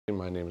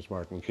My name is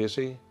Martin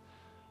Casey,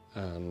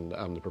 and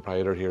I'm the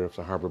proprietor here of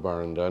the Harbour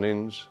Bar in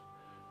Downings,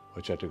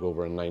 which I took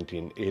over in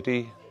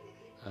 1980,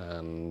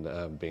 and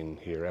I've been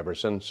here ever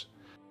since.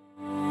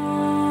 The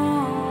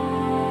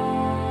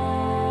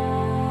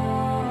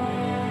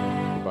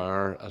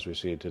bar, as we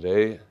see it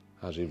today,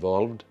 has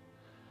evolved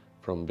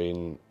from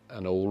being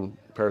an old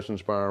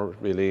person's bar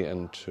really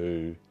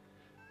into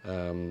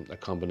a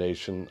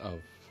combination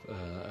of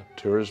a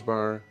tourist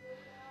bar,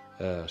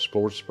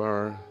 sports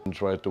bar. And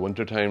throughout the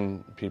winter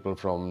time, people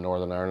from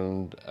Northern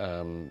Ireland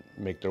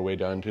make their way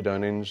down to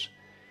Downings.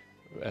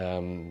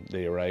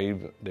 They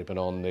arrive, they put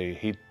on the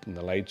heat and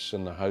the lights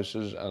in the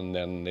houses, and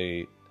then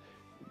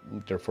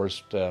their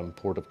first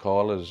port of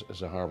call is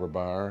the Harbour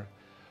Bar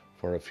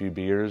for a few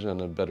beers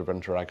and a bit of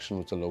interaction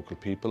with the local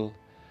people.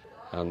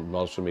 And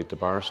also meet the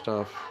bar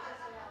staff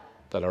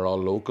that are all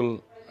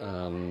local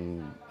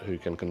and who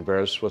can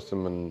converse with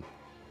them in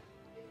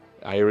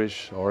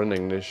Irish or in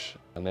English.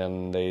 And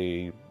then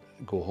they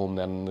go home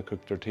then and they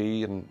cook their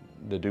tea and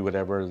they do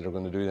whatever they're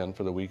going to do then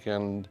for the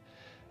weekend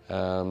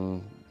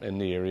in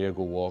the area,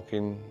 go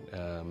walking,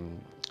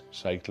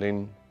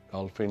 cycling,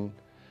 golfing,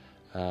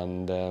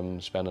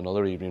 and spend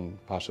another evening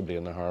possibly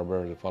in the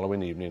harbour the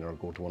following evening, or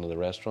go to one of the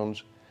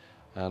restaurants,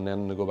 and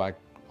then they go back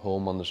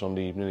home on the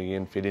Sunday evening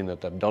again, feeling that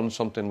they've done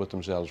something with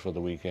themselves for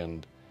the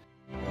weekend.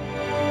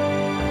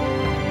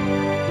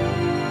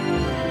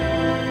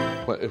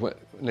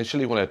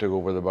 Initially, when I took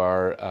over the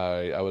bar,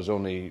 I was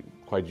only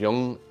quite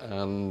young,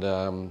 and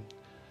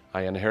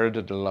I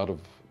inherited a lot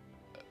of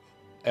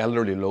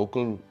elderly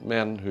local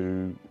men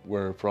who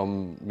were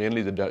from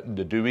mainly the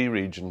Dewey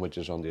region, which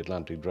is on the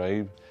Atlantic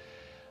Drive,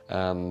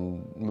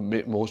 and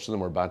most of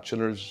them were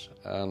bachelors,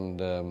 and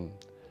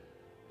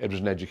it was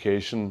an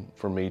education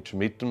for me to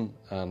meet them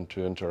and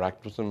to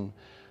interact with them.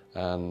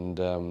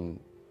 And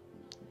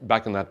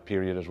back in that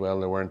period as well,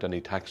 there weren't any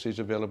taxis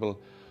available,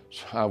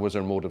 so I was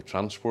their mode of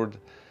transport,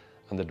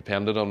 and they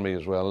depended on me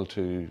as well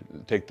to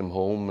take them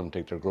home and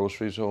take their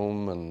groceries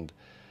home. And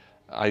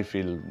I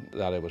feel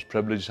that I was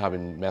privileged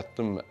having met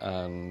them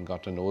and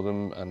got to know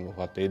them and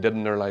what they did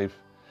in their life.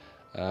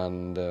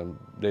 And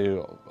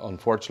they,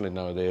 unfortunately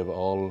now, they have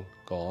all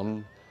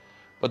gone,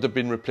 but they've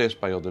been replaced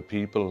by other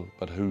people,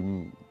 but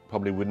who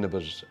probably wouldn't have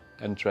as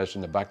interest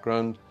in the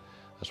background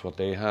as what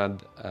they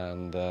had.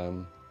 And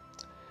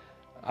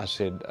I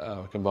said,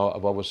 I've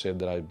always said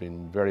that I've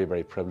been very,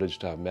 very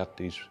privileged to have met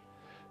these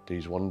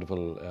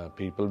wonderful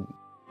people.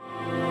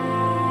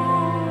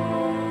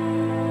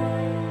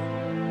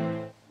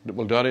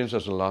 Well, Downings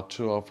has a lot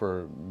to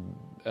offer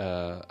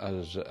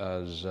as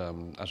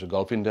a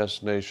golfing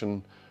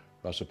destination.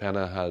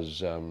 Rosapenna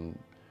has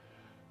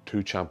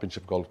 2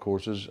 championship golf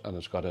courses, and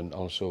it's got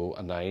also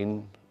a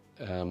 9.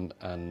 And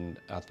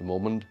at the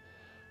moment,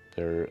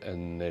 they're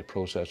in the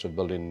process of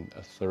building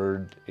a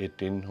third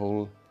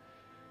 18-hole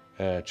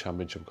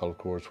championship golf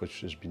course,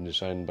 which has been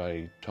designed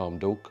by Tom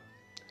Doak.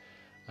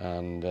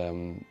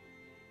 And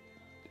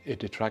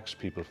it attracts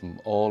people from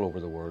all over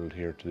the world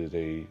here to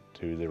the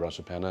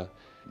Rosapenna.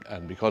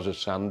 And because it's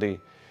sandy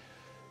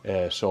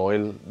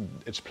soil,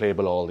 it's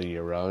playable all the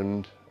year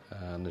round,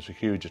 and there's a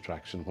huge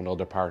attraction when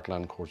other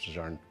parkland courses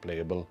aren't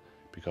playable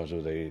because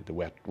of the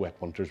wet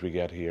winters we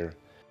get here.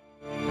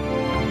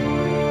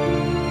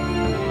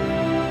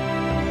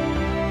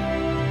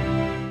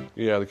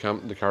 Yeah,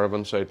 the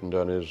caravan site in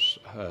Donegal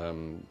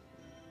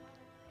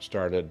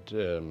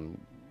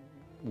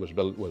was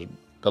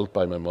built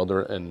by my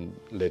mother in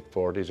late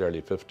 40s,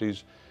 early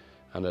 50s,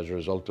 and as a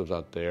result of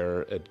that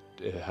there, it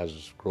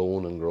has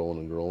grown and grown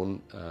and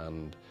grown,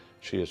 and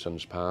she has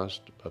since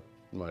passed, but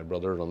my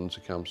brother runs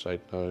the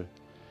campsite now,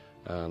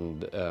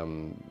 and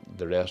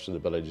the rest of the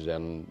village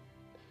then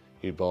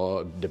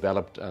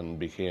developed and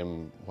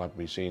became what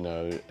we see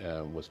now,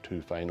 with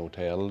 2 fine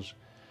hotels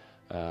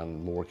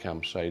and more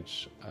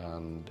campsites,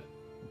 and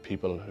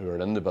people who are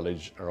in the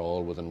village are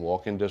all within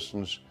walking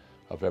distance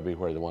of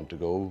everywhere they want to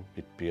go,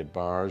 be it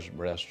bars,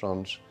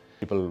 restaurants.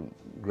 People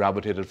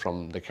gravitated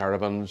from the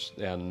caravans,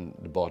 then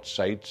they bought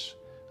sites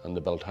and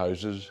they built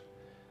houses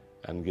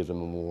and gave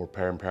them a more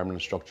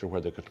permanent structure where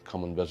they could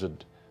come and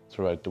visit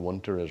throughout the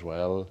winter as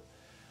well.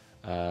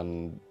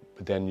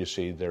 But then you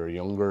see the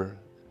younger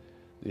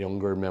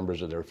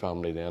members of their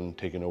family then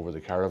taking over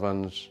the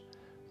caravans,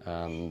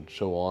 and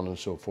so on and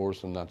so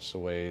forth, and that's the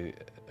way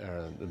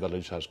the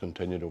village has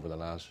continued over the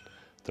last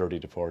 30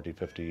 to 40,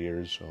 50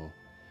 years, so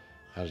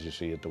as you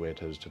see it the way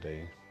it is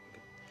today.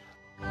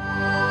 When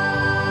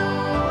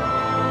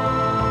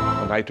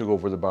I took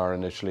over the bar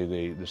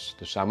initially, the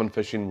salmon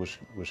fishing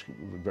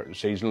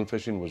seasonal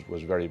fishing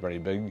was very, very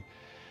big,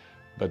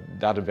 but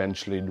that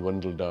eventually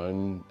dwindled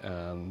down,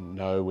 and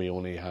now we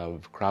only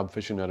have crab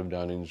fishing out of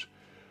Downings,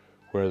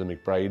 where the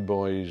McBride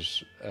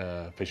boys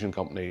fishing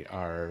company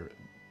are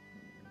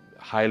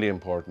highly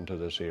important to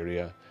this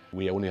area.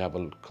 We only have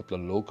a couple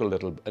of local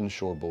little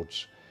inshore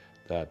boats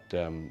that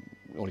can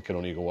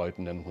only go out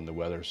and in when the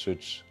weather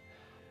suits.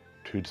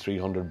 200 to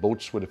 300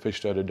 boats would have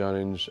fished out of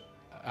Downings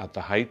at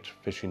the height,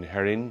 fishing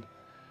herring.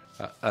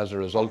 As a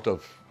result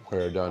of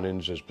where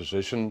Downings is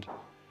positioned,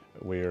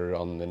 We're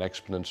on the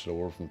next peninsula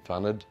over from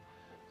Fanad,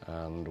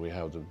 and we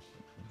have the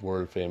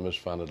world famous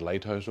Fanad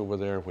Lighthouse over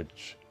there,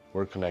 which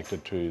we're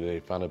connected to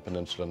the Fanad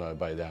Peninsula now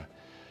by the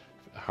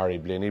Harry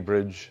Blaney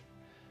Bridge.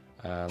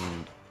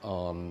 And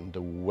on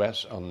the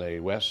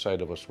west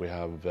side of us we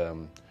have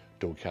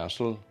Doe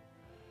Castle,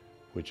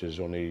 which is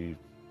only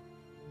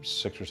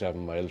 6 or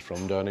 7 miles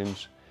from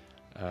Downings.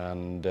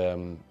 And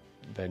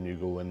then you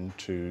go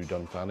into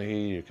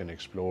Dunfanaghy, you can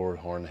explore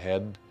Horn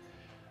Head,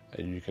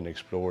 you can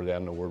explore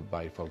then over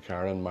by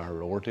Falcarran,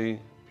 Maharorty,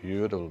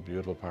 beautiful,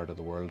 beautiful part of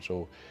the world.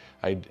 So,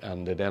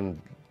 and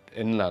then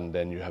inland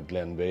then you have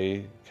Glen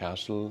Bay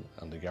Castle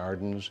and the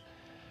gardens,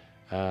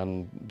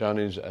 and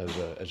Downings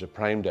as a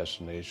prime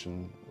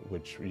destination,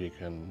 which you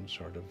can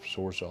sort of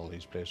source all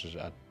these places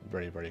at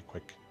very, very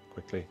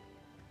quickly.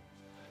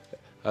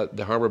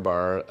 The Harbour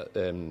Bar,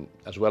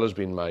 as well as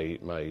being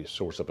my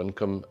source of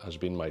income, has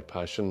been my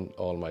passion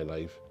all my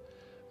life,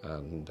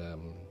 and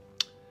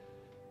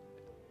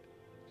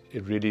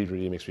it really,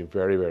 really makes me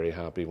very, very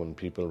happy when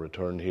people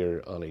return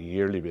here on a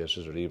yearly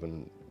basis, or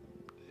even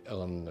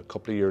on a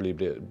couple of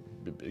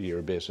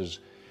year basis,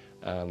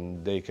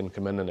 and they can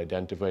come in and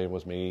identify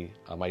with me.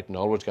 I mightn't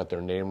always get their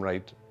name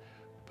right,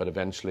 but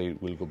eventually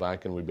we'll go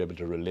back and we'll be able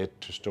to relate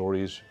to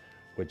stories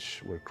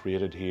which were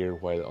created here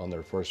while on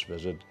their first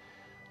visit,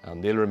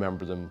 and they'll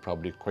remember them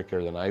probably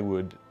quicker than I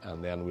would,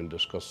 and then we'll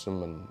discuss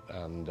them.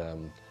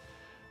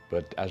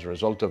 But as a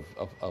result of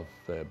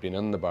being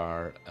in the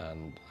bar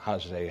and,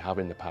 as I say,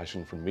 having the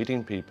passion for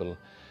meeting people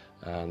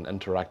and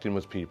interacting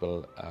with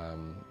people,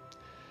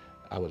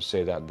 I would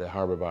say that the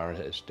Harbour Bar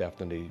has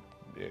definitely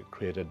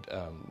created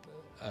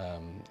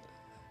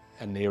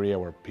an area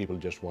where people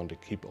just want to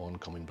keep on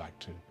coming back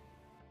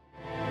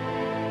to.